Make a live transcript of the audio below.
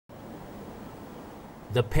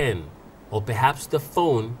the pen, or perhaps the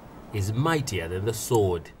phone is mightier than the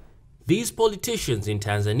sword. These politicians in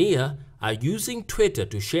Tanzania are using Twitter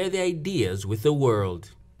to share their ideas with the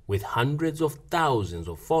world, with hundreds of thousands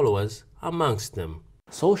of followers amongst them.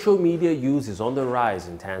 Social media use is on the rise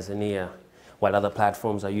in Tanzania. While other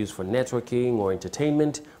platforms are used for networking or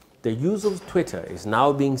entertainment, the use of Twitter is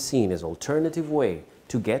now being seen as an alternative way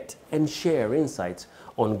to get and share insights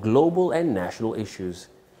on global and national issues.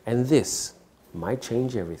 And this might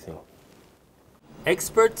change everything.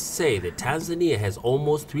 Experts say that Tanzania has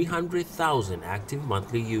almost 300,000 active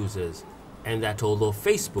monthly users, and that although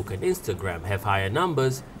Facebook and Instagram have higher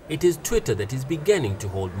numbers, it is Twitter that is beginning to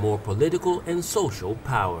hold more political and social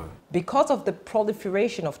power. Because of the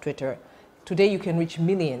proliferation of Twitter, today you can reach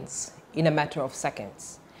millions in a matter of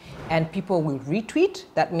seconds. And people will retweet.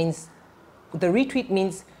 That means, the retweet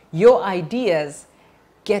means your ideas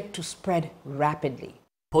get to spread rapidly.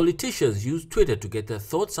 Politicians use Twitter to get their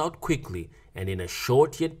thoughts out quickly and in a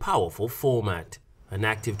short yet powerful format. An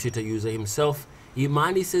active Twitter user himself,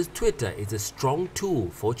 Imani says Twitter is a strong tool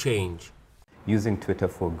for change. Using Twitter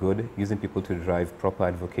for good, using people to drive proper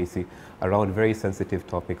advocacy around very sensitive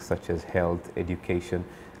topics such as health, education,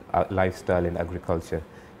 lifestyle and agriculture.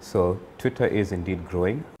 So Twitter is indeed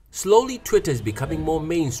growing. Slowly, Twitter is becoming more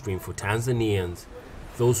mainstream for Tanzanians.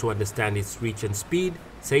 Those who understand its reach and speed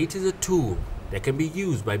say it is a tool that can be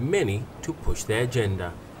used by many to push their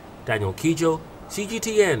agenda. Daniel Kijo,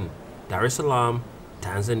 CGTN, Dar es Salaam,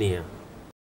 Tanzania.